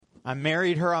I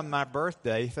married her on my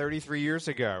birthday 33 years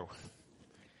ago.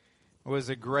 It was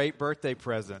a great birthday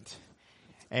present.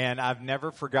 And I've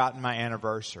never forgotten my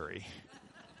anniversary.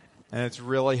 And it's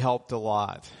really helped a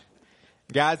lot.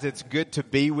 Guys, it's good to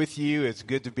be with you. It's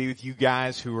good to be with you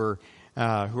guys who are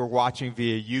watching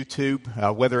via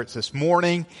YouTube, whether it's this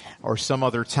morning or some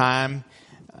other time.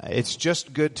 It's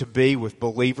just good to be with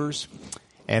believers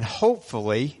and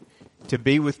hopefully to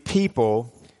be with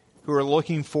people who are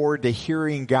looking forward to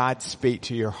hearing God speak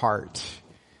to your heart.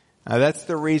 That's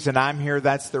the reason I'm here.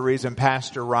 That's the reason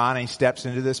Pastor Ronnie steps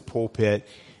into this pulpit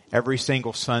every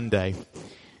single Sunday.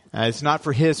 It's not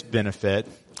for his benefit,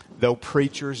 though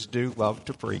preachers do love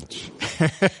to preach.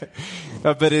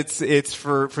 But it's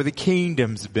for the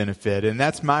kingdom's benefit. And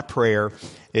that's my prayer,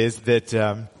 is that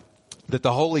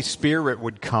the Holy Spirit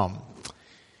would come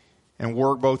and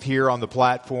work both here on the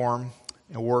platform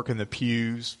and work in the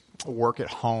pews, work at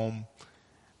home,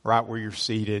 right where you're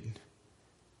seated.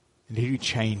 And He would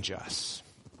change us.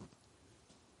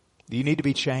 Do you need to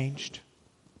be changed?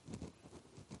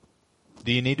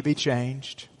 Do you need to be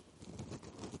changed?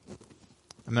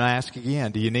 I'm going to ask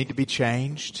again, do you need to be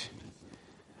changed?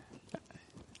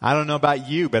 I don't know about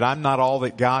you, but I'm not all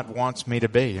that God wants me to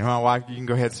be. You know, you can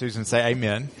go ahead, Susan, and say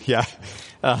amen. Yeah.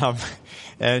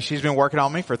 And she's been working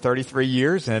on me for 33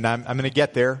 years, and I'm going to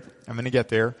get there. I'm going to get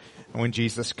there when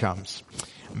Jesus comes.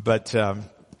 But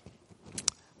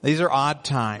these are odd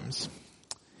times.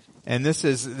 And this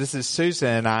is Susan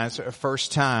and I's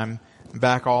first time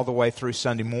back all the way through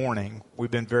Sunday morning.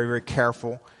 We've been very, very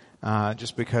careful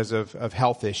just because of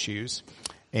health issues.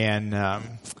 And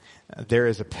there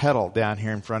is a pedal down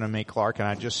here in front of me, Clark, and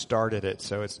I just started it,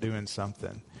 so it's doing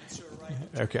something.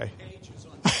 Okay.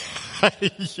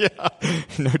 Yeah,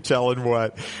 no telling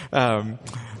what.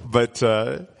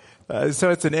 So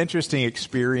it's an interesting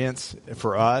experience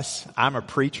for us. I'm a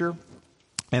preacher,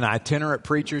 and itinerant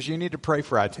preachers, you need to pray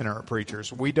for itinerant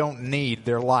preachers. We don't need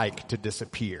their like to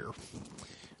disappear.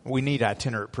 We need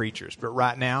itinerant preachers. But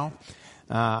right now,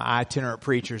 itinerant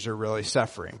preachers are really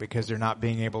suffering because they're not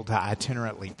being able to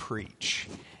itinerantly preach.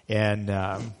 And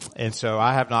so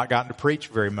I have not gotten to preach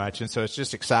very much. And so it's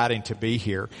just exciting to be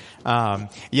here.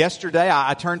 Yesterday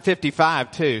I turned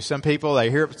 55 too. Some people, they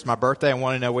hear it's my birthday and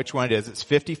want to know which one it is. It's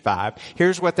 55.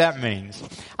 Here's what that means.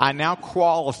 I now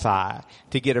qualify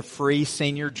to get a free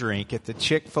senior drink at the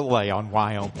Chick-fil-A on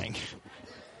Wyoming.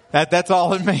 That's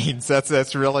all it means.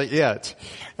 That's really it.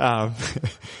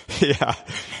 Yeah.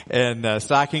 And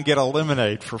so I can get a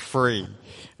lemonade for free.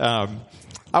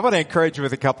 I want to encourage you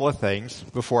with a couple of things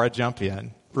before I jump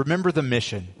in. Remember the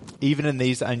mission, even in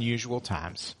these unusual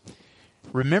times.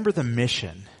 Remember the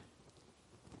mission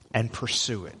and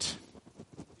pursue it.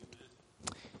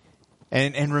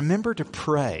 And remember to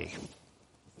pray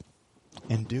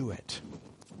and do it.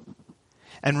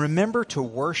 And remember to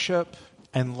worship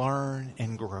and learn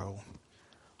and grow.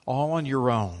 All on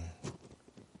your own.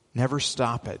 Never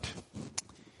stop it.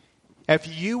 If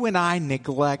you and I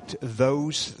neglect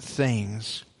those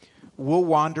things, we'll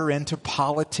wander into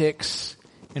politics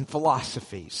and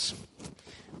philosophies.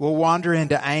 We'll wander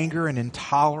into anger and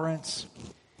intolerance,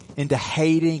 into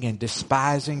hating and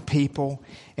despising people,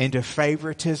 into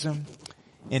favoritism,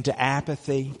 into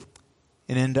apathy,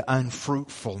 and into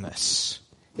unfruitfulness.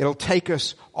 It'll take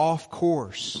us off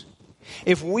course.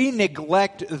 If we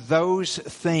neglect those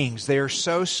things, they are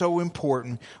so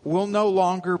important, we'll no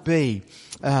longer be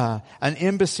an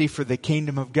embassy for the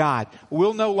kingdom of God.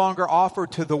 We'll no longer offer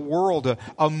to the world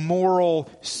a moral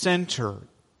center.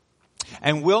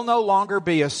 And we'll no longer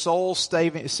be a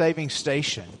soul-saving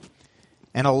station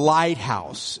and a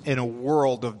lighthouse in a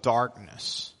world of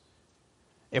darkness.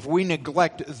 If we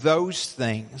neglect those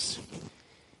things,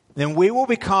 then we will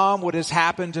become what has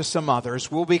happened to some others.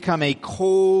 We'll become a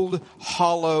cold,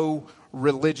 hollow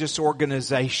religious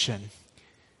organization.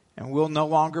 And we'll no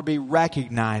longer be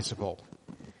recognizable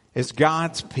as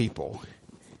God's people,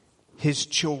 His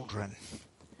children.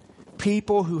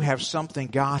 People who have something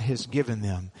God has given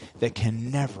them that can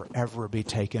never, ever be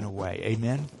taken away.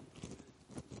 Amen?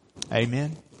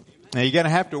 Amen? Now you're going to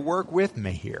have to work with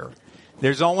me here.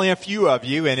 There's only a few of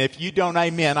you, and if you don't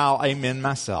amen, I'll amen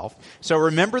myself. So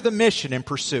remember the mission and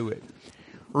pursue it.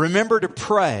 Remember to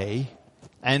pray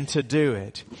and to do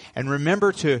it. And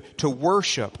remember to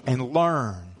worship and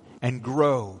learn and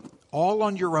grow all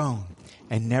on your own.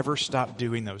 And never stop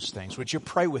doing those things. Would you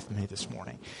pray with me this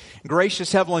morning?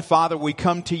 Gracious Heavenly Father, we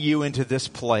come to you into this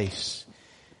place.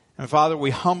 And Father, we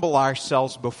humble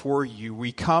ourselves before you.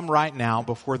 We come right now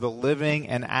before the living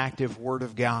and active Word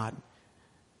of God.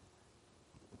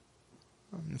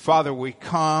 Father, we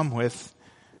come with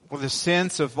with a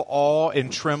sense of awe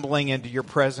and trembling into your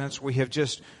presence. We have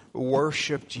just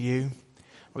worshiped you.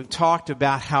 We've talked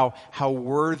about how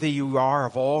worthy you are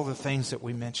of all the things that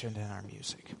we mentioned in our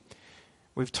music.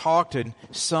 We've talked and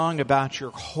sung about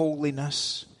your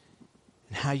holiness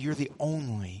and how you're the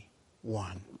only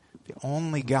one, the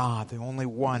only God, the only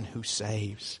one who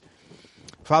saves.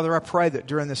 Father, I pray that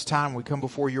during this time we come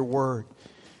before your word,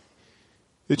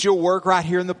 that you'll work right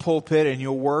here in the pulpit, and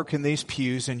you'll work in these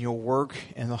pews, and you'll work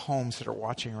in the homes that are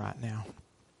watching right now.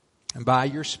 And by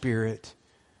your Spirit,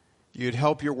 you'd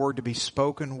help your word to be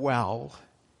spoken well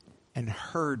and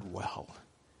heard well.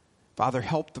 Father,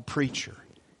 help the preacher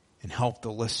and help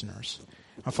the listeners.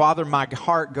 And Father, my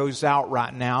heart goes out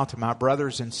right now to my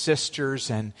brothers and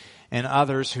sisters and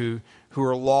others who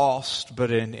are lost, but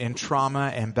in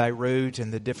trauma and Beirut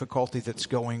and the difficulty that's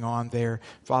going on there.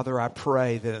 Father, I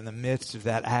pray that in the midst of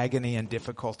that agony and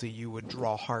difficulty, you would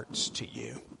draw hearts to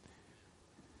you.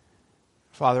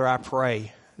 Father, I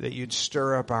pray that you'd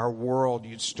stir up our world,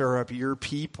 you'd stir up your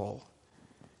people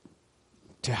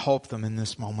to help them in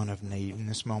this moment of need, in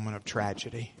this moment of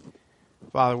tragedy.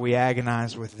 Father, we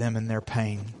agonize with them in their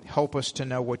pain. Help us to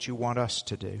know what you want us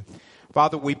to do.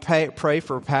 Father, we pray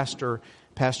for Pastor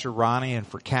Ronnie and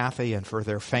for Kathy and for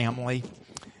their family.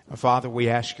 Father, we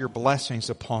ask your blessings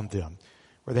upon them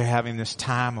where they're having this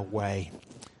time away.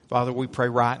 Father, we pray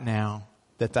right now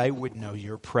that they would know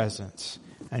your presence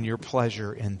and your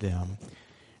pleasure in them.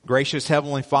 Gracious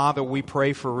Heavenly Father, we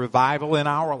pray for revival in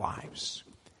our lives.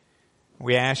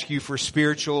 We ask you for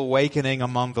spiritual awakening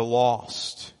among the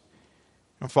lost.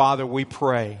 And Father, we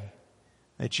pray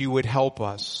that you would help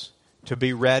us to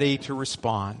be ready to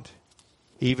respond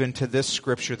even to this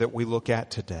scripture that we look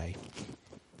at today.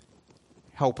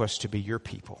 Help us to be your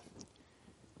people.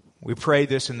 We pray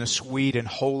this in the sweet and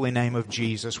holy name of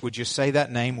Jesus. Would you say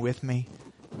that name with me?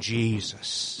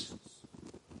 Jesus.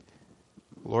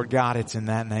 Lord God, it's in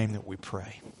that name that we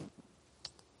pray.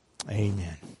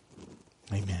 Amen.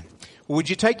 Amen.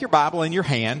 Would you take your Bible in your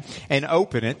hand and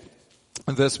open it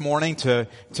this morning to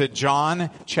John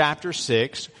chapter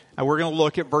 6. And we're going to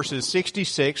look at verses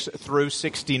 66 through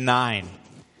 69.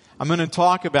 I'm going to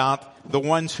talk about the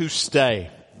ones who stay.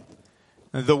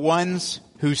 The ones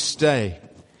who stay.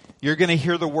 You're going to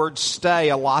hear the word stay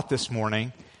a lot this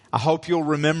morning. I hope you'll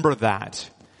remember that.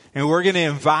 And we're going to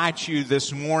invite you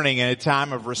this morning in a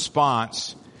time of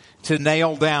response to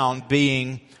nail down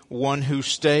being one who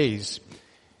stays.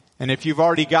 And if you've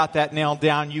already got that nailed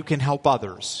down, you can help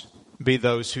others be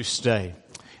those who stay.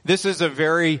 This is a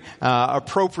very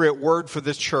appropriate word for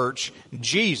the church.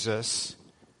 Jesus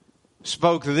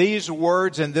spoke these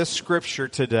words in this scripture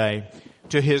today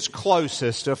to his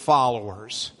closest of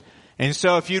followers. And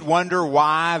so if you'd wonder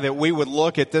why that we would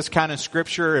look at this kind of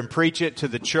scripture and preach it to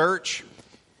the church,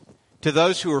 to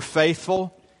those who are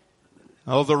faithful,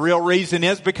 well, the real reason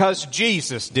is because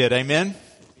Jesus did. Amen?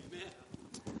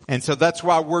 And so that's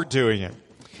why we're doing it.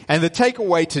 And the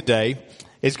takeaway today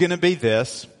is going to be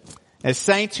this. As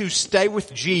saints who stay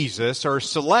with Jesus are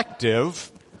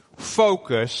selective,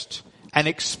 focused, and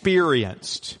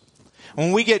experienced.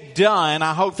 When we get done,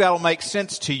 I hope that'll make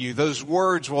sense to you. Those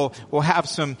words will have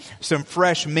some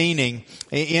fresh meaning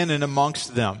in and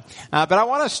amongst them. But I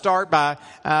want to start by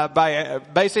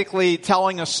basically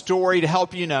telling a story to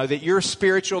help you know that your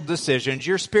spiritual decisions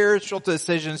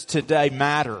today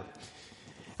matter.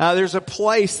 There's a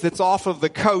place that's off of the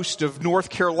coast of North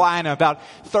Carolina, about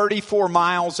 34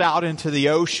 miles out into the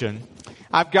ocean.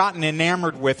 I've gotten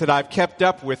enamored with it. I've kept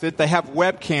up with it. They have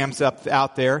webcams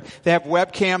out there. They have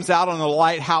webcams out on the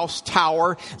lighthouse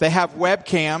tower. They have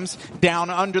webcams down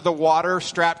under the water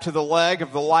strapped to the leg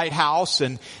of the lighthouse.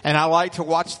 And I like to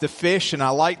watch the fish, and I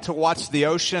like to watch the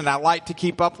ocean, and I like to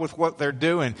keep up with what they're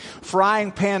doing.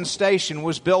 Frying Pan Station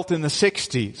was built in the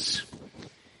 60s.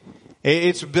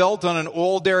 It's built on an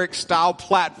oil derrick style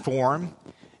platform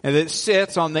and it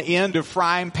sits on the end of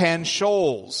Frying Pan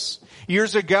Shoals.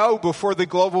 Years ago, before the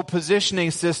global positioning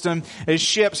system,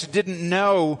 ships didn't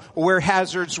know where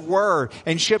hazards were,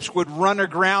 and ships would run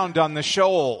aground on the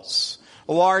shoals.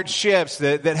 Large ships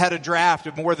that had a draft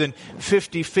of more than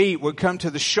 50 feet would come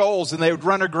to the shoals and they would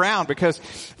run aground because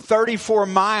 34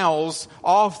 miles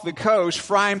off the coast,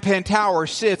 Frying Pan Tower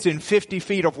sits in 50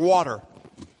 feet of water.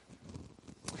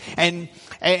 And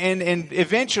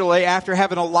eventually, after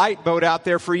having a light boat out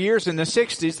there for years in the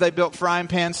 60s, they built Frying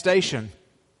Pan Station.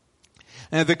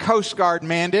 And the Coast Guard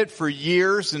manned it for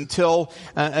years until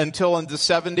in the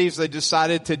 70s they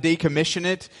decided to decommission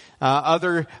it.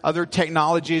 Other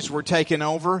technologies were taken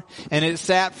over, and it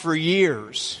sat for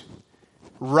years,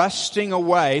 rusting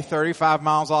away 35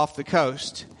 miles off the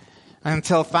coast.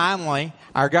 until finally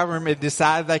our government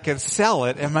decided they could sell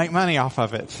it and make money off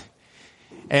of it.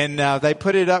 And they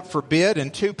put it up for bid,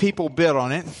 and 2 people bid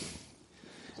on it.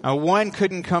 One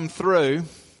couldn't come through,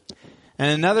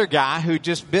 and another guy who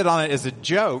just bid on it as a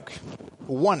joke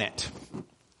won it.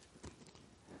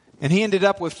 And he ended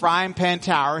up with Frying Pan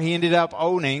Tower. He ended up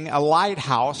owning a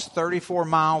lighthouse 34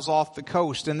 miles off the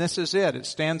coast. And this is it. It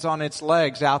stands on its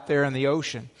legs out there in the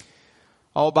ocean.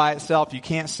 All by itself. You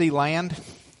can't see land.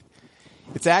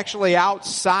 It's actually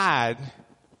outside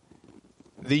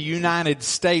the United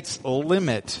States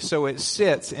limit. So it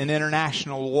sits in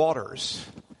international waters.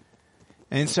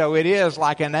 And so it is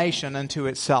like a nation unto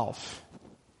itself.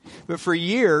 But for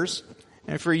years,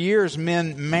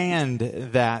 men manned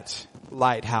that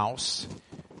lighthouse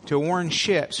to warn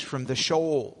ships from the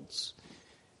shoals.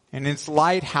 And its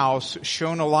lighthouse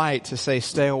shone a light to say,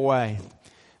 stay away.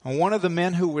 And one of the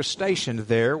men who was stationed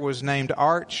there was named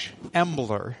Arch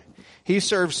Embler. He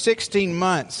served 16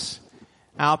 months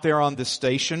out there on the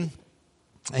station.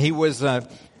 He was an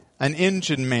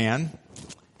engine man.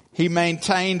 He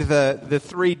maintained the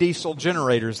 3 diesel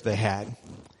generators they had.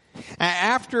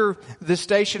 After the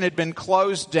station had been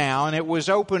closed down, it was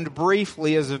opened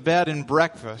briefly as a bed and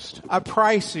breakfast, a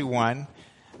pricey one,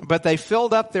 but they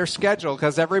filled up their schedule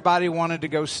because everybody wanted to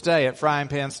go stay at Frying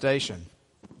Pan Station.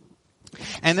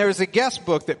 And there was a guest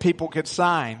book that people could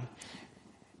sign.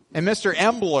 And Mr.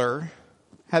 Embler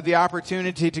had the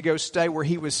opportunity to go stay where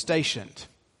he was stationed.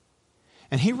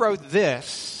 And he wrote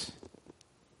this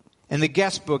in the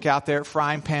guest book out there at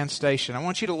Frying Pan Station. I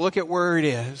want you to look at where it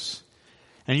is.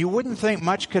 And you wouldn't think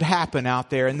much could happen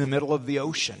out there in the middle of the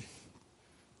ocean.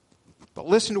 But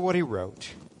listen to what he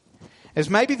wrote. As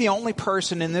maybe the only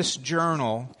person in this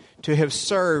journal to have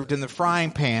served in the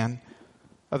frying pan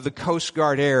of the Coast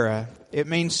Guard era, it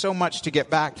means so much to get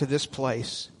back to this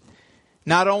place.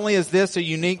 Not only is this a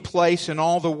unique place in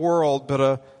all the world, but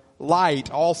a light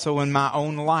also in my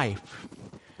own life.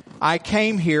 I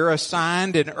came here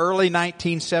assigned in early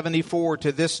 1974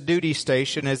 to this duty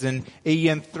station as an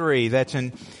EN3, that's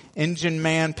an engine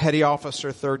man petty officer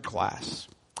 3rd class,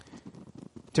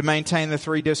 to maintain the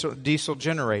 3 diesel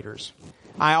generators.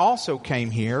 I also came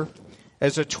here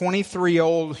as a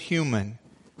 23-year-old human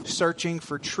searching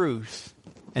for truth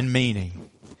and meaning.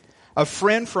 A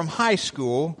friend from high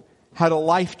school had a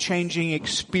life-changing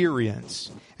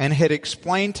experience and had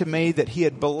explained to me that he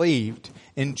had believed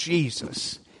in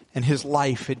Jesus and his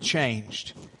life had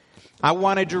changed. I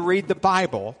wanted to read the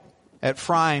Bible at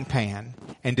Frying Pan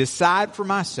and decide for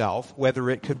myself whether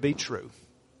it could be true.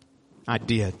 I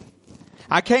did.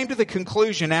 I came to the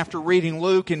conclusion after reading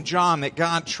Luke and John that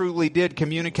God truly did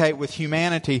communicate with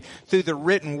humanity through the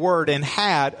written word and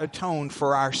had atoned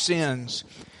for our sins.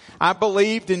 I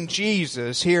believed in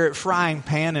Jesus here at Frying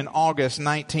Pan in August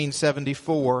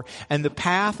 1974, and the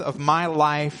path of my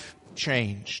life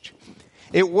changed.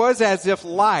 It was as if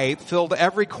light filled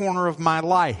every corner of my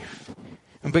life.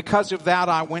 And because of that,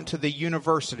 I went to the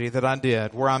university that I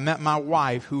did, where I met my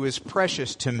wife, who is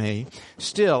precious to me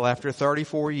still after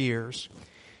 34 years.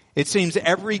 It seems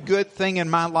every good thing in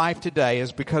my life today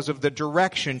is because of the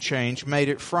direction change made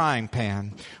at Frying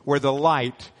Pan, where the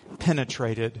light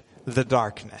penetrated the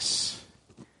darkness.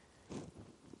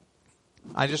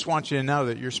 I just want you to know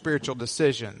that your spiritual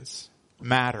decisions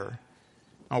matter.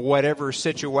 Whatever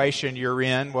situation you're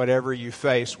in, whatever you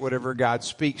face, whatever God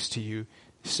speaks to you,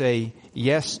 say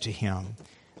yes to Him.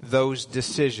 Those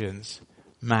decisions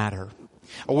matter.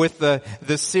 With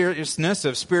the seriousness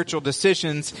of spiritual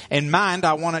decisions in mind,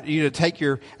 I want you to take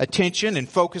your attention and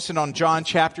focus it on John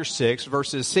chapter 6,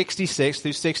 verses 66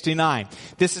 through 69.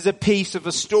 This is a piece of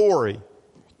a story.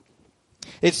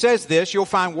 It says this, you'll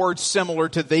find words similar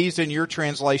to these in your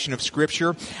translation of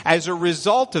Scripture. As a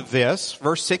result of this,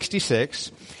 verse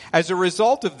 66, as a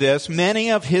result of this,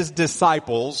 many of His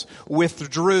disciples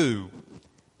withdrew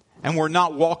and were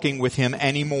not walking with Him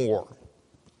anymore.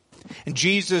 And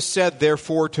Jesus said,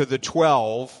 therefore, to the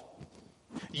 12,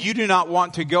 you do not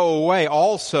want to go away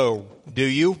also, do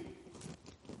you?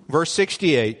 Verse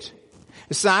 68,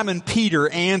 Simon Peter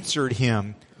answered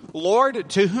Him, Lord,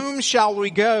 to whom shall we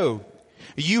go?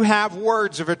 You have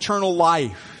words of eternal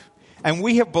life, and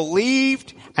we have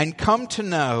believed and come to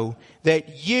know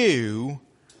that you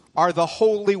are the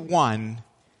Holy One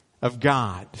of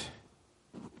God.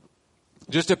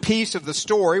 Just a piece of the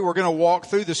story. We're going to walk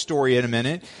through the story in a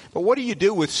minute. But what do you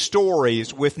do with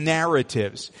stories, with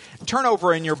narratives? Turn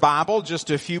over in your Bible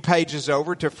just a few pages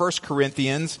over to 1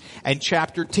 Corinthians and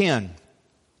chapter 10.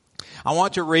 I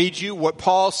want to read you what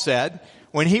Paul said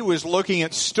when he was looking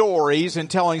at stories and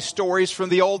telling stories from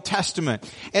the Old Testament.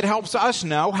 It helps us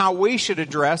know how we should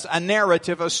address a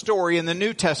narrative, a story in the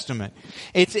New Testament.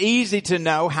 It's easy to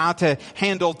know how to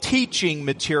handle teaching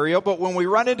material, but when we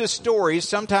run into stories,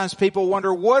 sometimes people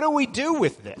wonder, what do we do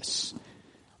with this?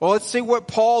 Well, let's see what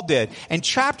Paul did. In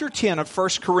chapter 10 of 1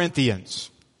 Corinthians,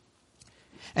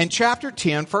 in chapter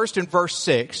 10, first in verse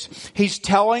 6, he's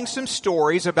telling some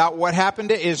stories about what happened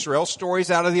to Israel, stories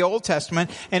out of the Old Testament.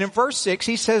 And in verse 6,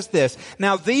 he says this,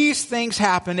 "Now these things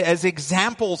happened as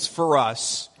examples for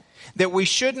us, that we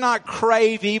should not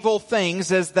crave evil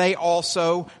things as they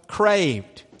also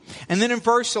craved." And then in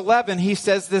verse 11, he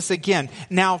says this again.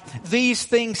 "Now these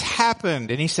things happened,"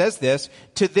 and he says this,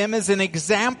 "to them as an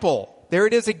example." There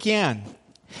it is again.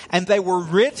 "And they were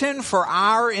written for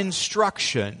our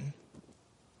instruction,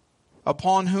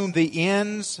 upon whom the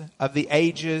ends of the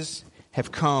ages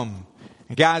have come."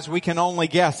 And guys, we can only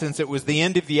guess, since it was the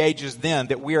end of the ages then,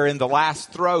 that we are in the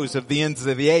last throes of the ends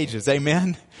of the ages.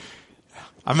 Amen?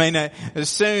 I mean,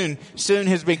 soon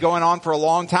has been going on for a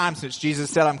long time since Jesus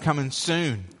said, "I'm coming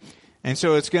soon." And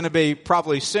so it's going to be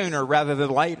probably sooner rather than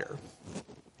later.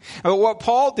 But what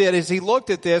Paul did is he looked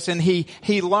at this and he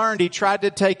learned, he tried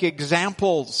to take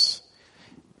examples.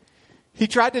 He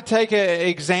tried to take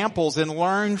examples and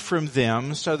learn from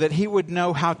them so that he would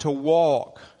know how to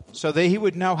walk, so that he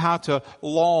would know how to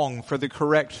long for the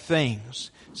correct things,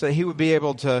 so that he would be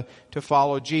able to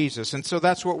follow Jesus. And so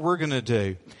that's what we're going to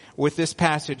do with this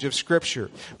passage of Scripture.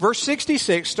 Verse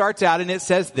 66 starts out and it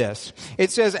says this.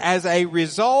 It says, "As a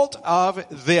result of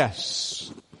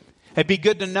this." It'd be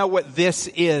good to know what this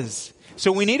is.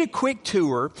 So we need a quick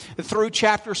tour through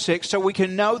chapter 6 so we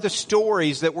can know the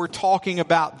stories that we're talking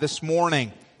about this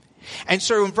morning. And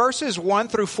so in verses 1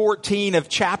 through 14 of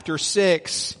chapter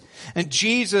 6, and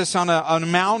Jesus on a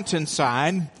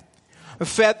mountainside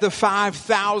fed the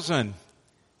 5,000.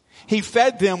 He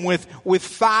fed them with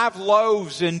 5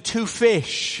 loaves and 2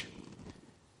 fish.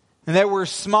 And they were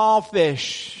small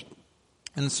fish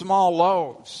and small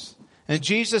loaves. And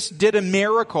Jesus did a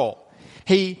miracle.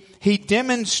 He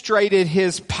demonstrated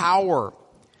his power.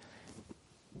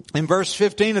 In verse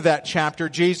 15 of that chapter,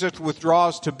 Jesus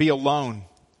withdraws to be alone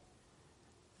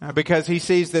because he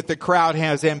sees that the crowd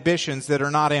has ambitions that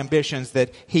are not ambitions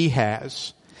that he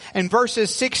has. In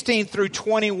verses 16 through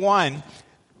 21,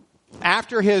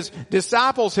 after his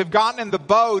disciples have gotten in the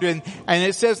boat and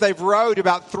it says they've rowed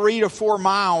about 3 to 4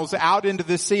 miles out into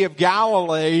the Sea of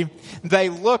Galilee, they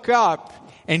look up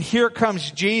and here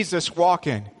comes Jesus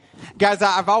walking. Guys,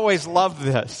 I've always loved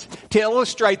this. To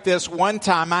illustrate this, one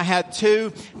time I had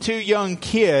two young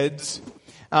kids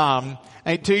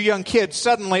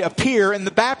suddenly appear in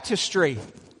the baptistry.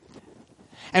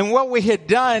 And what we had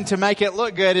done to make it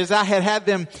look good is I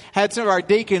had some of our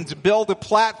deacons build a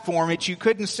platform that you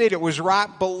couldn't see it. It was right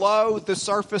below the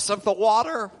surface of the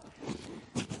water.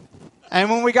 And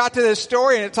when we got to this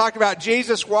story and it talked about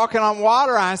Jesus walking on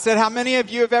water, I said, "How many of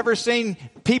you have ever seen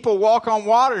people walk on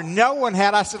water?" No one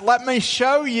had. I said, "Let me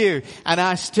show you." And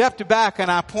I stepped back and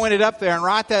I pointed up there. And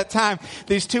right at that time,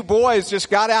 these 2 boys just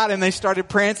got out and they started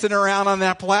prancing around on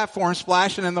that platform,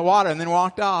 splashing in the water, and then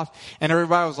walked off. And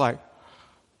everybody was like,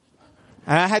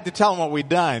 and I had to tell them what we'd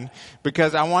done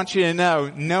because I want you to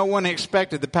know, no one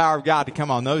expected the power of God to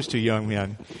come on those 2 young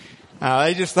men.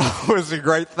 They just thought it was a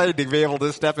great thing to be able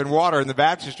to step in water in the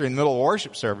baptistry in the middle of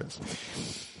worship service.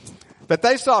 But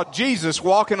they saw Jesus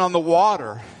walking on the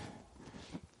water.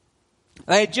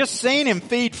 They had just seen him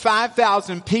feed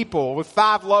 5,000 people with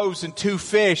 5 loaves and 2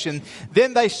 fish. And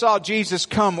then they saw Jesus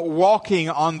come walking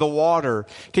on the water.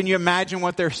 Can you imagine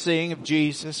what they're seeing of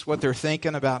Jesus? What they're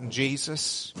thinking about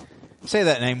Jesus? Say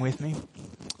that name with me.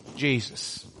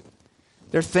 Jesus.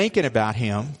 They're thinking about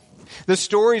him. The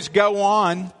stories go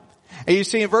on. And you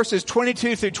see in verses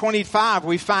 22 through 25,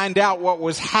 we find out what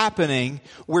was happening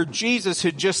where Jesus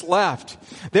had just left.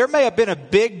 There may have been a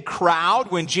big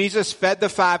crowd when Jesus fed the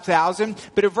 5,000,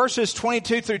 but in verses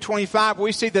 22 through 25,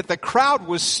 we see that the crowd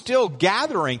was still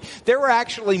gathering. There were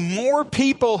actually more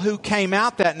people who came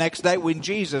out that next day when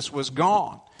Jesus was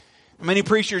gone. How many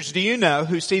preachers do you know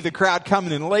who see the crowd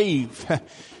coming and leave?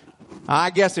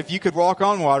 I guess if you could walk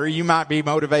on water, you might be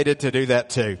motivated to do that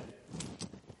too.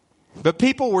 But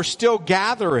people were still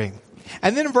gathering.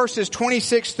 And then in verses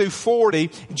 26 through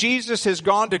 40, Jesus has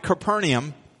gone to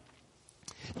Capernaum.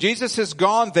 Jesus has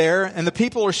gone there and the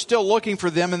people are still looking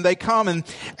for them, and they come and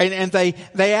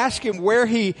they ask him where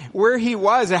he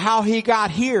was and how he got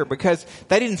here, because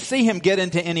they didn't see him get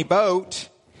into any boat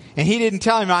and he didn't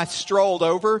tell him, "I strolled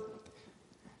over."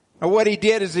 And what he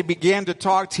did is he began to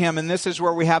talk to him, and this is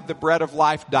where we have the bread of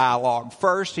life dialogue.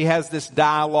 First, he has this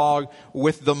dialogue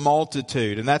with the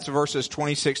multitude, and that's verses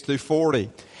 26 through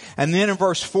 40. And then in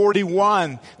verse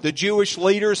 41, the Jewish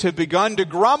leaders have begun to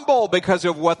grumble because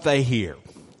of what they hear.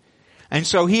 And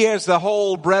so he has the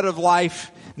whole bread of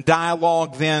life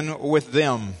dialogue then with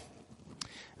them.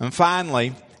 And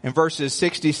finally, in verses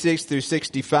 66 through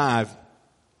 65,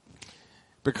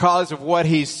 because of what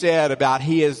he said about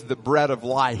he is the bread of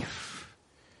life,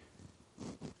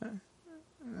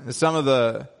 some of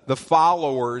the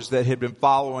followers that had been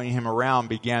following him around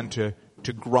began to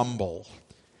grumble.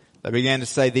 They began to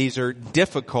say these are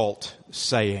difficult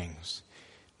sayings.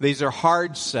 These are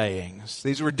hard sayings.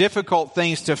 These were difficult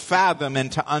things to fathom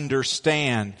and to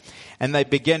understand. And they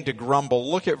began to grumble.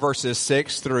 Look at verses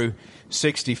 6 through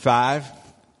 65.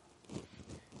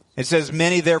 It says,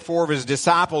 many therefore of his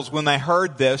disciples, when they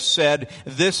heard this, said,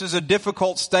 this is a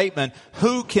difficult statement.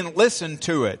 Who can listen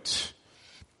to it?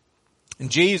 And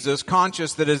Jesus,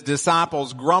 conscious that his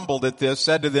disciples grumbled at this,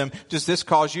 said to them, does this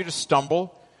cause you to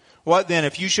stumble? What then,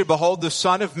 if you should behold the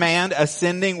Son of Man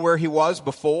ascending where he was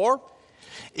before?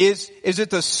 Is it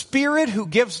the Spirit who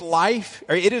gives life?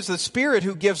 Or it is the Spirit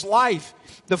who gives life.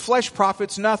 The flesh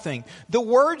profits nothing. The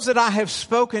words that I have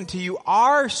spoken to you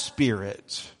are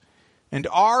spirit and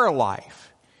are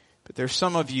life. But there's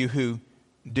some of you who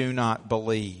do not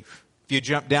believe. If you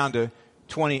jump down to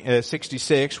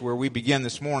 66, where we begin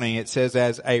this morning, it says,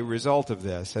 as a result of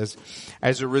this,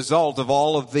 as a result of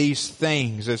all of these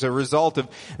things, as a result of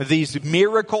these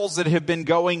miracles that have been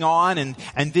going on, and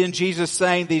then Jesus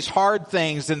saying these hard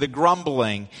things and the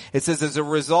grumbling, it says, as a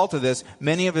result of this,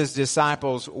 many of his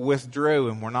disciples withdrew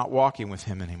and were not walking with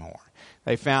him anymore.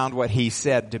 They found what he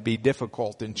said to be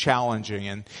difficult and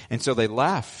challenging, and so they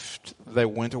left. They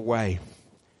went away.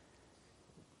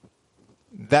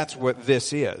 That's what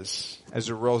this is as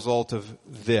a result of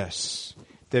this.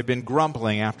 They've been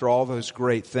grumbling after all those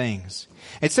great things.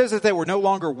 It says that they were no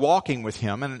longer walking with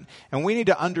him, and we need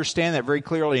to understand that very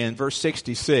clearly in verse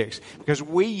 66, because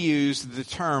we use the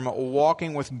term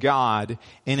walking with God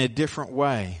in a different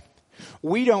way.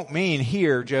 We don't mean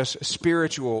here just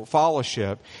spiritual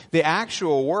fellowship. The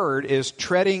actual word is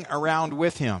treading around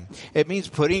with him. It means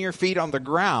putting your feet on the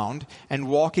ground and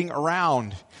walking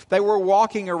around. They were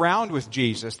walking around with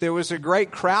Jesus. There was a great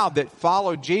crowd that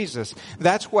followed Jesus.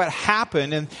 That's what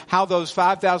happened, and how those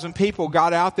 5,000 people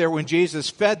got out there when Jesus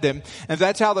fed them. And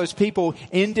that's how those people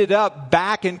ended up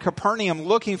back in Capernaum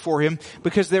looking for him,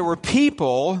 because there were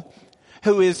people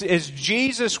who, as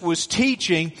Jesus was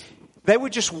teaching, they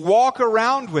would just walk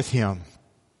around with him.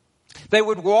 They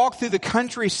would walk through the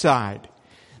countryside.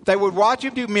 They would watch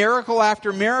him do miracle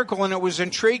after miracle, and it was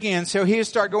intriguing. And so he would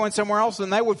start going somewhere else,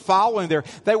 and they would follow him there.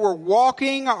 They were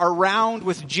walking around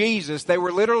with Jesus. They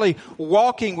were literally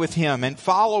walking with him and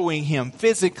following him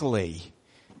physically.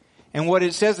 And what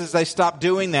it says is they stopped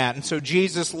doing that. And so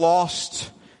Jesus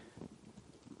lost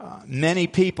many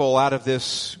people out of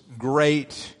this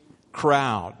great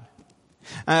crowd.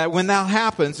 When that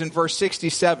happens, in verse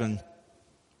 67,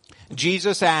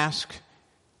 Jesus asked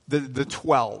the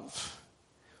 12,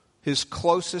 his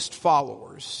closest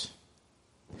followers,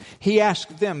 he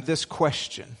asked them this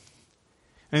question.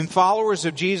 And followers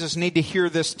of Jesus need to hear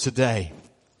this today.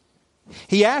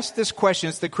 He asked this question,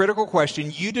 it's the critical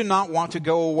question, you do not want to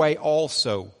go away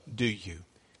also, do you?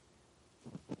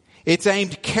 It's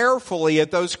aimed carefully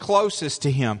at those closest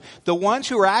to him, the ones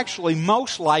who are actually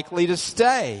most likely to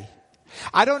stay.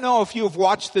 I don't know if you have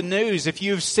watched the news, if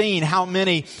you've seen how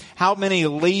many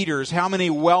leaders, how many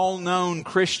well-known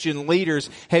Christian leaders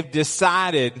have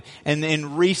decided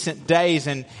in recent days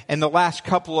and in the last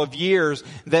couple of years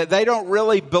that they don't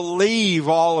really believe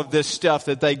all of this stuff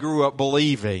that they grew up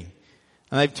believing.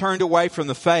 And they've turned away from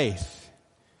the faith.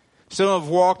 Some have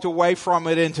walked away from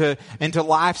it into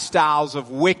lifestyles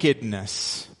of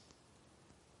wickedness.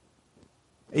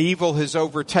 Evil has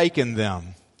overtaken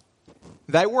them.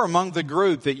 They were among the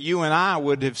group that you and I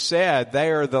would have said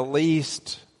they are the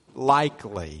least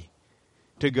likely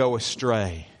to go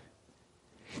astray.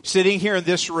 Sitting here in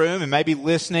this room and maybe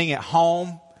listening at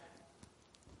home,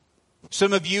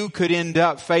 some of you could end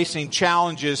up facing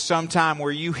challenges sometime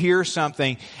where you hear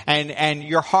something and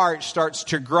your heart starts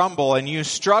to grumble and you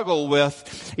struggle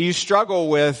with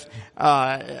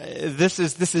this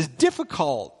is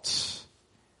difficult.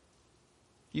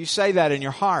 You say that in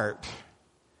your heart.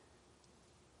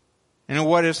 And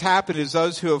what has happened is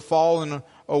those who have fallen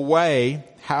away,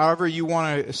 however you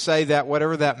want to say that,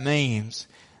 whatever that means,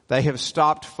 they have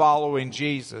stopped following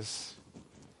Jesus.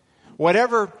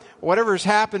 whatever's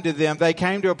happened to them, they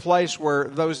came to a place where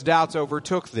those doubts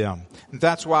overtook them.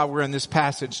 That's why we're in this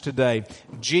passage today.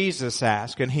 Jesus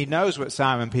asked, and he knows what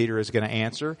Simon Peter is going to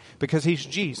answer because he's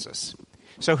Jesus.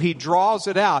 So he draws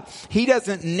it out. He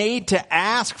doesn't need to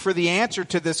ask for the answer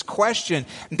to this question.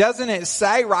 Doesn't it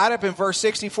say right up in verse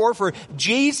 64, for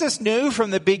Jesus knew from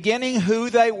the beginning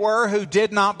who they were who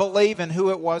did not believe and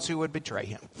who it was who would betray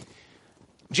him.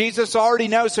 Jesus already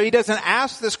knows, so he doesn't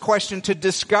ask this question to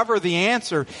discover the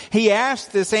answer. He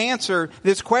asked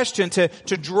this question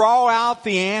to draw out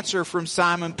the answer from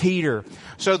Simon Peter.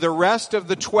 So the rest of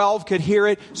the 12 could hear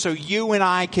it, so you and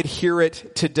I could hear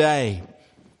it today.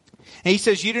 And he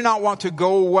says, you do not want to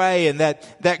go away, and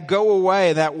that go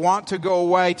away, that want to go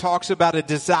away talks about a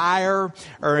desire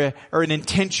or an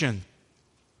intention.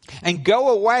 And go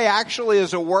away actually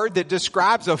is a word that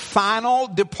describes a final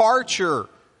departure.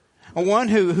 One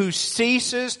who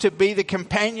ceases to be the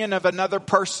companion of another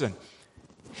person.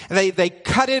 They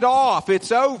cut it off.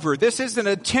 It's over. This isn't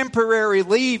a temporary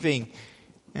leaving.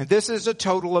 And this is a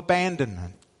total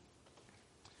abandonment.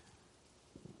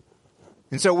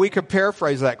 And so we could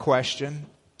paraphrase that question.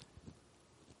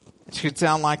 It should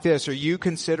sound like this. Are you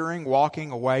considering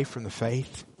walking away from the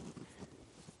faith?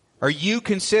 Are you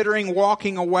considering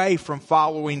walking away from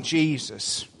following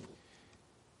Jesus?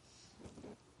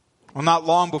 Well, not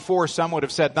long before, some would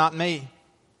have said, not me.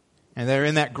 And they're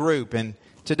in that group. And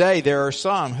today there are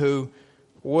some who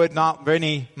would not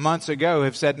many months ago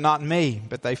have said, not me.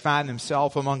 But they find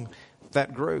themselves among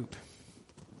that group.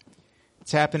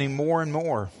 It's happening more and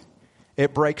more.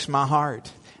 It breaks my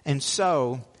heart. And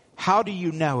so, how do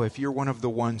you know if you're one of the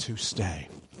ones who stay?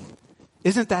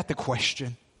 Isn't that the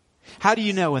question? How do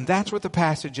you know? And that's what the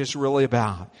passage is really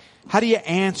about. How do you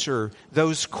answer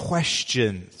those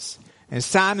questions? And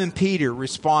Simon Peter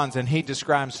responds, and he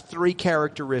describes 3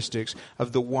 characteristics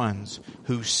of the ones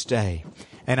who stay.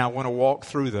 And I want to walk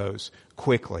through those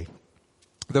quickly.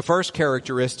 The first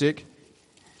characteristic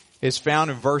is found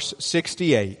in verse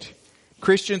 68.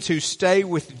 Christians who stay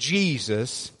with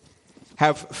Jesus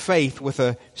have faith with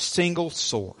a single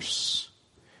source.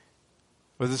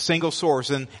 With a single source.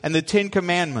 And the 10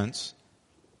 Commandments,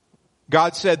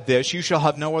 God said this, you shall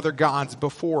have no other gods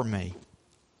before me.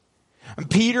 And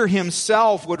Peter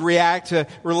himself would react to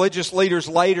religious leaders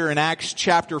later in Acts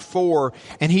chapter 4.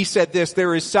 And he said this,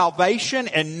 there is salvation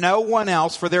in no one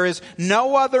else, for there is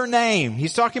no other name.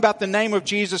 He's talking about the name of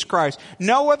Jesus Christ.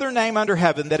 No other name under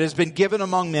heaven that has been given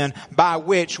among men by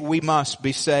which we must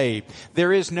be saved.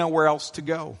 There is nowhere else to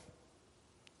go.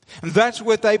 And that's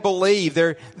what they believe.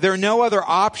 There are no other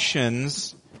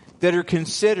options that are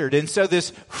considered. And so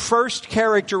this first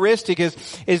characteristic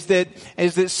is that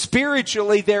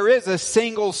spiritually there is a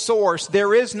single source.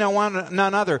 There is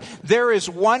none other. There is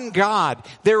one God.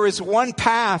 There is one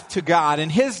path to God,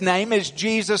 and His name is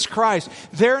Jesus Christ.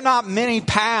 There are not many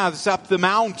paths up the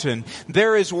mountain.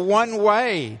 There is one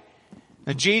way.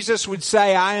 And Jesus would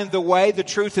say, I am the way, the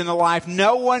truth, and the life.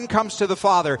 No one comes to the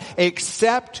Father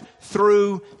except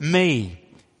through me.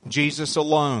 Jesus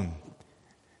alone.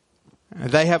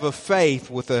 They have a faith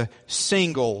with a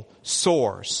single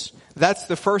source. That's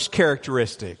the first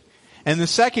characteristic. And the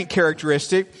second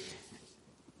characteristic,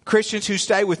 Christians who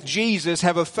stay with Jesus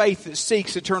have a faith that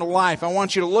seeks eternal life. I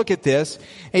want you to look at this.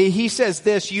 He says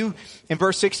this, in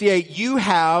verse 68, you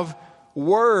have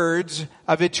words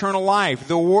of eternal life.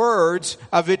 The words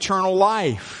of eternal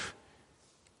life.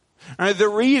 The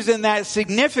reason that's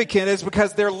significant is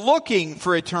because they're looking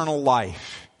for eternal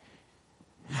life.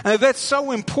 That's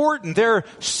so important. There are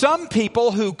some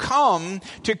people who come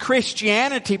to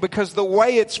Christianity because the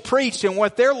way it's preached, and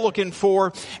what they're looking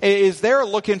for is they're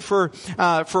looking for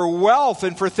wealth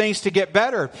and for things to get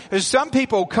better. Some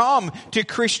people come to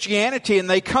Christianity and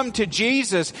they come to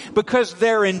Jesus because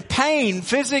they're in pain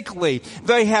physically.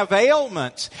 They have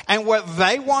ailments. And what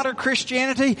they want of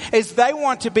Christianity is they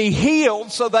want to be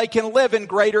healed so they can live in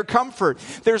greater comfort.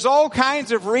 There's all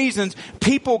kinds of reasons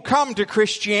people come to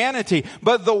Christianity,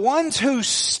 but the ones who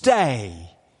stay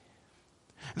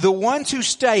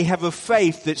have a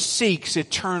faith that seeks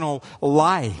eternal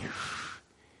life.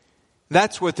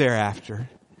 That's what they're after.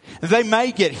 They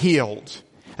may get healed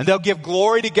and they'll give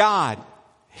glory to God.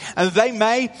 And they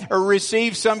may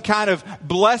receive some kind of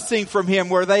blessing from Him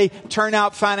where they turn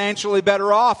out financially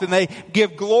better off and they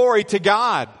give glory to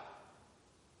God.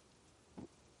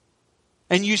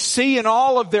 And you see in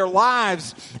all of their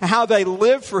lives how they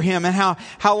live for Him and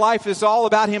how life is all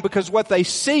about Him, because what they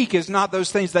seek is not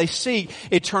those things. They seek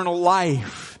eternal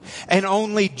life. And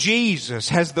only Jesus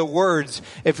has the words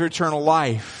of eternal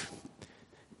life.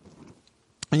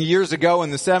 And years ago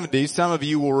in the 70s, some of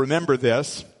you will remember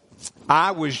this.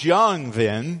 I was young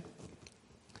then.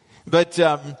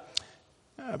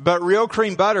 But real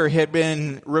cream butter had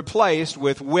been replaced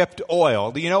with whipped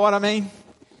oil. Do you know what I mean?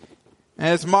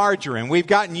 And it's margarine. We've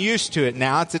gotten used to it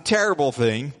now. It's a terrible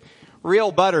thing.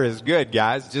 Real butter is good,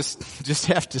 guys. Just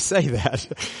have to say that.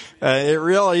 It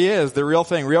really is the real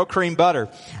thing. Real cream butter.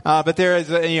 But there is,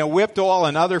 whipped oil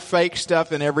and other fake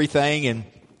stuff and everything.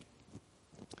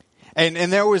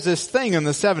 And there was this thing in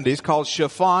the 70s called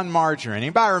chiffon margarine.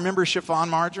 Anybody remember chiffon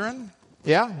margarine?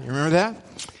 Yeah? You remember that?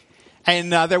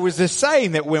 And there was this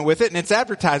saying that went with it, and it's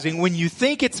advertising, when you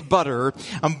think it's butter,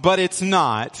 but it's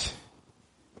not,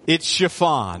 it's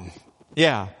chiffon.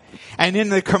 Yeah. And in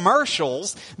the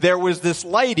commercials, there was this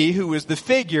lady who was the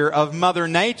figure of Mother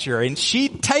Nature, and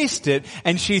she'd taste it,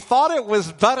 and she thought it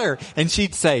was butter, and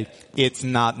she'd say, it's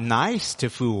not nice to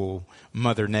fool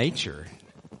Mother Nature.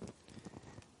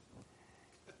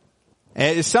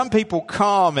 And some people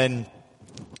come and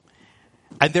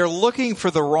they're looking for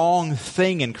the wrong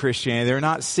thing in Christianity. They're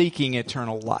not seeking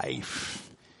eternal life.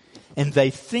 And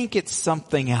they think it's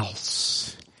something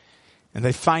else. And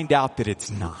they find out that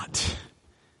it's not.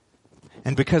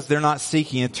 And because they're not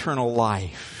seeking eternal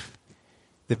life,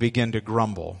 they begin to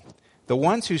grumble. The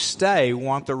ones who stay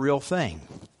want the real thing.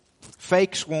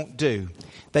 Fakes won't do.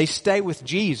 They stay with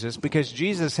Jesus because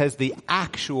Jesus has the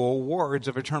actual words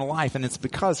of eternal life. And it's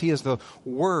because he is the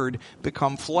Word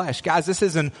become flesh. Guys, this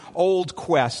is an old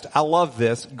quest. I love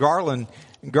this. Garland,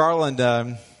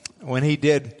 when he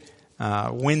did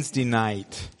Wednesday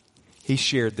night, he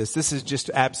shared this. This is just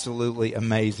absolutely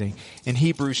amazing. In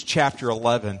Hebrews chapter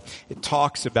 11, it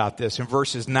talks about this in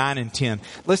verses 9 and 10.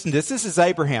 Listen to this. This is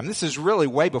Abraham. This is really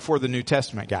way before the New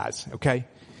Testament, guys. Okay?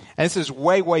 And this is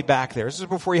way, way back there. This is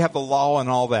before you have the law and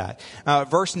all that.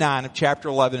 Verse 9 of chapter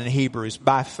 11 in Hebrews.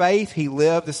 By faith he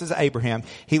lived, this is Abraham,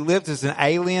 he lived as an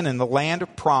alien in the land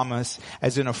of promise,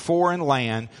 as in a foreign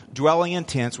land, dwelling in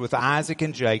tents with Isaac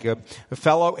and Jacob,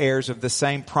 fellow heirs of the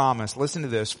same promise. Listen to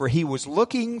this. For he was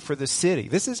looking for the city.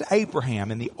 This is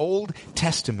Abraham in the Old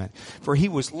Testament. For he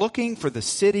was looking for the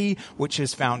city which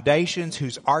has foundations,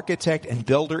 whose architect and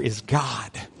builder is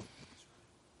God.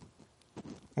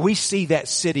 We see that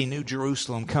city, New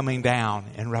Jerusalem, coming down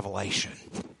in Revelation.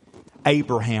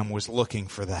 Abraham was looking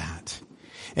for that.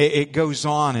 It goes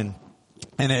on and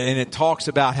it talks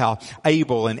about how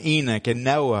Abel and Enoch and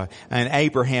Noah and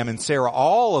Abraham and Sarah,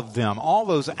 all of them, all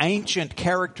those ancient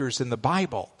characters in the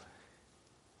Bible,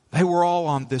 they were all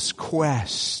on this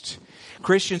quest.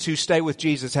 Christians who stay with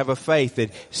Jesus have a faith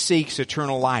that seeks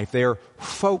eternal life. They're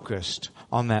focused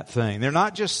on that thing. They're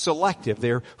not just selective,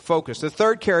 they're focused. The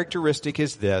third characteristic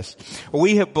is this.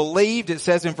 We have believed, it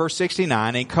says in verse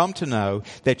 69, and come to know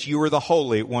that you are the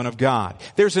Holy One of God.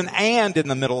 There's an and in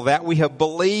the middle of that. We have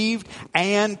believed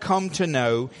and come to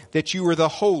know that you are the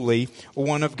Holy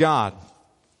One of God.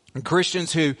 And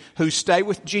Christians who stay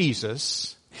with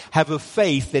Jesus have a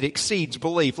faith that exceeds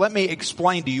belief. Let me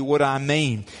explain to you what I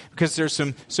mean, because there's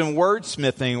some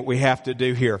wordsmithing we have to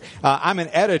do here. I'm an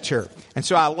editor, and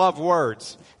so I love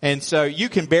words. And so you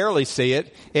can barely see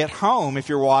it at home if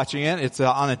you're watching it. It's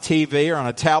on a TV or on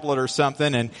a tablet or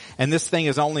something, and this thing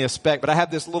is only a speck. But I have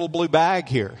this little blue bag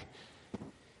here.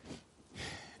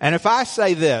 And if I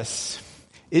say this,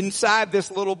 inside this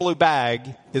little blue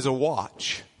bag is a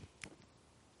watch.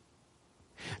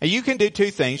 Now, you can do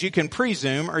two things. You can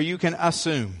presume or you can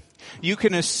assume. You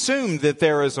can assume that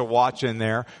there is a watch in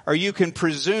there, or you can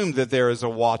presume that there is a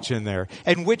watch in there.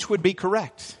 And which would be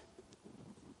correct?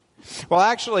 Well,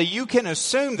 actually, you can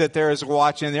assume that there is a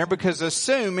watch in there, because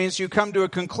assume means you come to a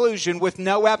conclusion with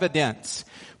no evidence.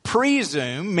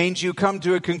 Presume means you come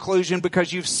to a conclusion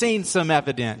because you've seen some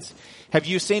evidence. Have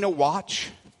you seen a watch?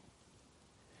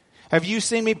 Have you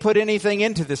seen me put anything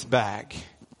into this bag?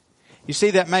 You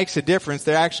see, that makes a difference.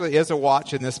 There actually is a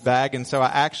watch in this bag, and so I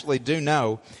actually do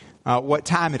know what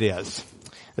time it is.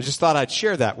 I just thought I'd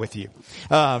share that with you.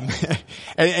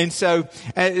 So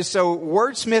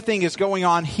wordsmithing is going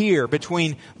on here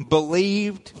between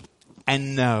believed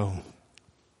and know.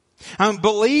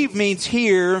 Believe means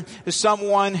here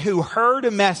someone who heard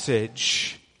a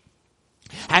message,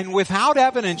 and without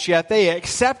evidence yet, they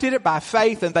accepted it by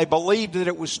faith and they believed that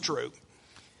it was true.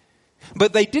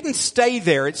 But they didn't stay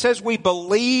there. It says we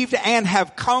believed and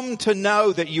have come to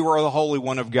know that you are the Holy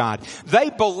One of God. They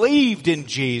believed in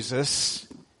Jesus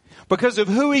because of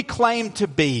who he claimed to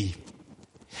be.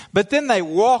 But then they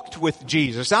walked with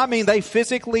Jesus. I mean, they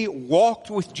physically walked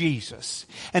with Jesus.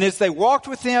 And as they walked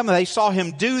with him, they saw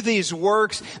him do these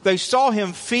works. They saw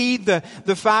him feed the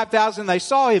 5,000. They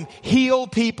saw him heal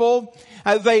people.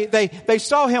 They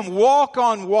saw him walk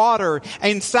on water.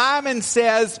 And Simon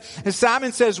says,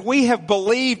 we have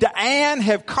believed and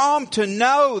have come to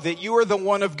know that you are the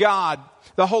one of God.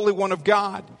 the Holy One of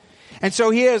God. And so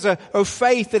he has a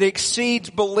faith that exceeds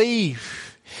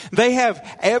belief. They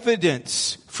have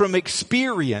evidence from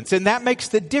experience, and that makes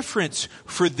the difference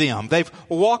for them. They've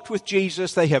walked with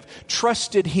Jesus. They have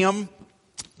trusted him.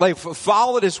 They've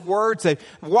followed his words. They've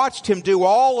watched him do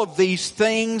all of these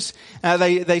things.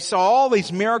 They saw all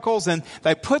these miracles, and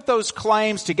they put those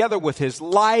claims together with his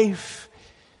life.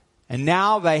 And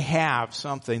now they have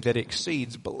something that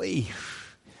exceeds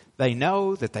belief. They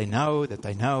know that they know that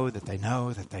they know that they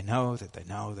know that they know that they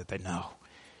know that they know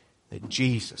that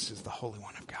Jesus is the Holy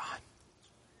One of God.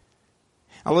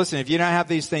 Now listen, if you don't have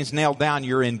these things nailed down,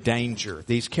 you're in danger.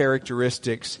 These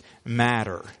characteristics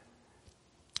matter.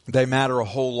 They matter a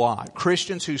whole lot.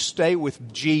 Christians who stay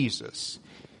with Jesus,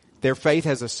 their faith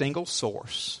has a single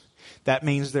source. That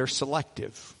means they're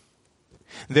selective.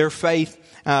 Their faith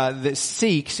that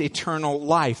seeks eternal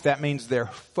life, that means they're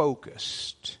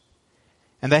focused.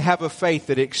 And they have a faith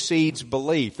that exceeds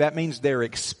belief. That means they're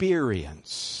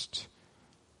experienced.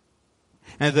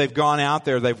 And they've gone out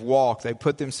there, they've walked, they've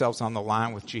put themselves on the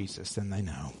line with Jesus, then they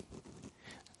know.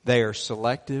 They are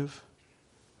selective,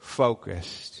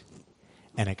 focused,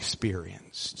 and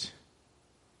experienced.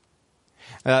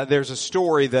 There's a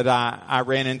story that I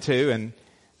ran into, and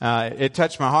it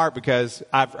touched my heart because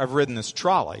I've ridden this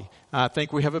trolley. I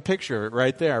think we have a picture of it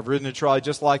right there. I've ridden a trolley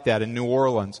just like that in New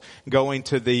Orleans, going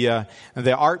to the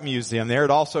art museum there.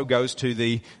 It also goes to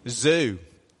the zoo.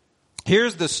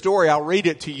 Here's the story. I'll read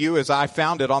it to you as I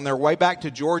found it. On their way back to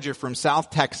Georgia from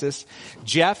South Texas,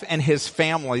 Jeff and his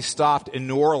family stopped in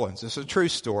New Orleans. This is a true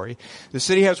story. The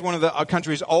city has one of the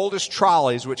country's oldest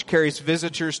trolleys, which carries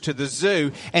visitors to the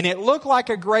zoo, and it looked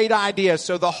like a great idea.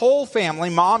 So the whole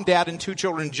family, mom, dad, and 2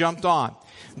 children, jumped on.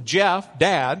 Jeff,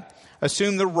 dad,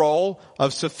 assumed the role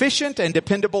of sufficient and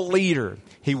dependable leader.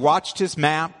 He watched his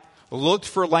map, looked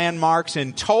for landmarks,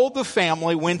 and told the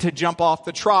family when to jump off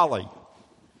the trolley.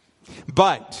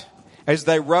 But as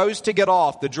they rose to get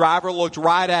off, the driver looked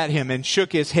right at him and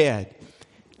shook his head.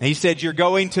 And he said, "You're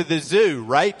going to the zoo,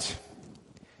 right?"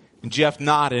 And Jeff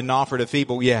nodded and offered a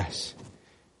feeble yes.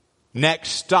 "Next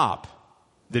stop,"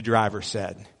 the driver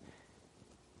said.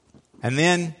 And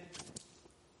then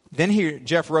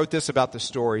Jeff wrote this about the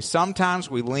story. "Sometimes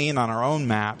we lean on our own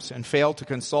maps and fail to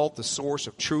consult the source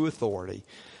of true authority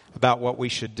about what we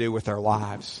should do with our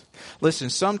lives." Listen,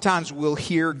 sometimes we'll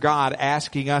hear God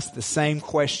asking us the same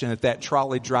question that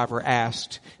trolley driver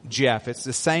asked Jeff. It's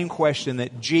the same question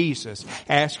that Jesus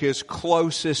asked his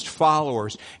closest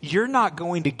followers. You're not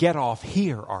going to get off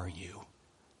here, are you?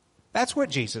 That's what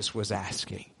Jesus was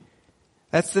asking.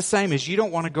 That's the same as, you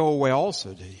don't want to go away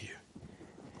also, do you?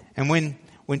 And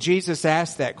when Jesus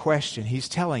asked that question, he's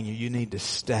telling you, you need to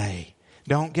stay.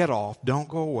 Don't get off. Don't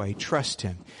go away. Trust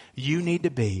him. You need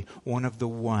to be one of the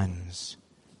ones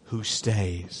who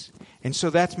stays. And so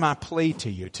that's my plea to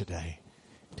you today,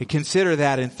 to consider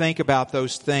that and think about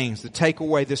those things. The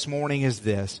takeaway this morning is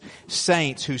this: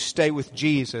 saints who stay with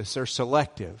Jesus are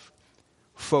selective,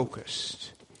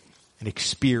 focused, and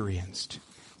experienced.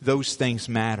 Those things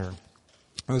matter.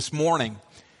 This morning,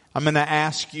 I'm going to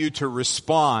ask you to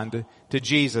respond to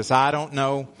Jesus. I don't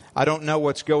know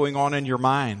what's going on in your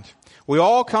mind. We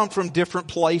all come from different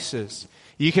places.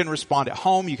 You can respond at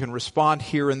home. You can respond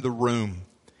here in the room.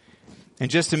 In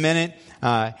just a minute,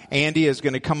 Andy is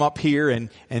going to come up here and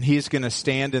he's going to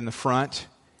stand in the front.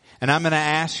 And I'm going to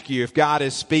ask you, if God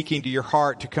is speaking to your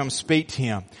heart, to come speak to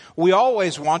him. We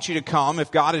always want you to come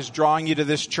if God is drawing you to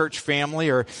this church family,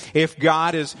 or if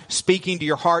God is speaking to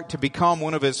your heart to become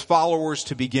one of his followers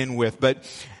to begin with.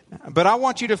 But I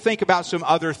want you to think about some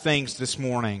other things this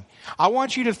morning. I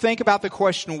want you to think about the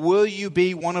question, will you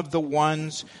be one of the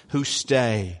ones who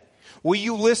stay? Will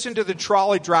you listen to the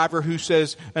trolley driver who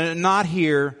says, not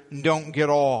here, don't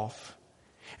get off?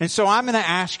 And so I'm going to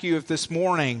ask you if this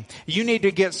morning you need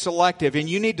to get selective and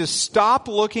you need to stop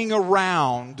looking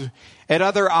around at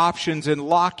other options and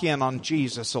lock in on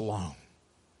Jesus alone.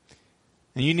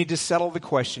 And you need to settle the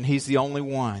question, he's the only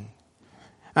one.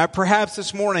 Perhaps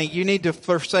this morning you need to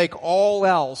forsake all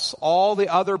else, all the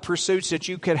other pursuits that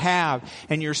you could have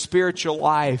in your spiritual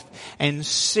life, and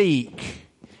seek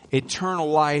eternal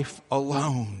life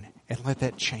alone, and let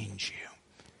that change you.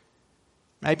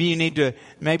 Maybe you need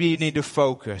to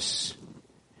focus.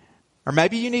 Or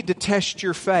maybe you need to test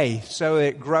your faith so that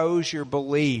it grows your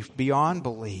belief beyond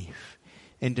belief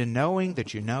into knowing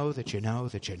that you know that you know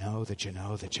that you know that you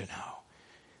know that you know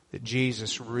that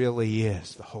Jesus really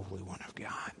is the Holy One of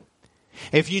God.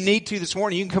 If you need to this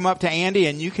morning, you can come up to Andy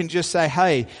and you can just say,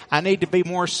 hey, I need to be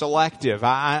more selective.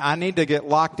 I need to get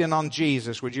locked in on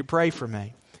Jesus. Would you pray for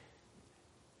me?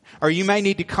 Or you may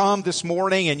need to come this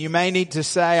morning and you may need to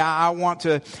say, I want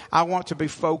to be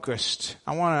focused.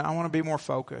 I want to be more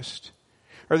focused.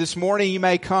 Or this morning you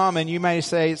may come and you may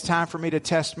say, it's time for me to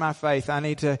test my faith. I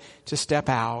need to step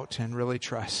out and really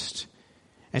trust.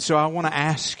 And so I want to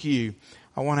ask you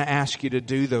to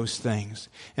do those things.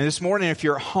 And this morning, if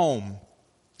you're at home,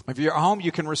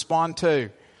 you can respond too.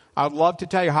 I'd love to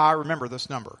tell you how I remember this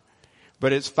number.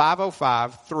 But it's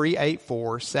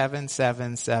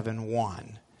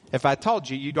 505-384-7771. If I told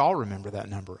you, you'd all remember that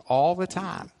number all the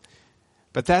time.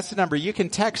 But that's the number. You can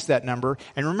text that number.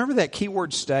 And remember that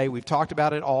keyword stay. We've talked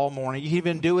about it all morning. You can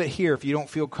even do it here if you don't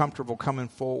feel comfortable coming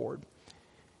forward.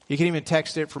 You can even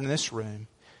text it from this room.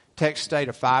 Text stay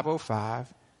to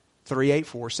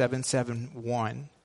 505-384-7771.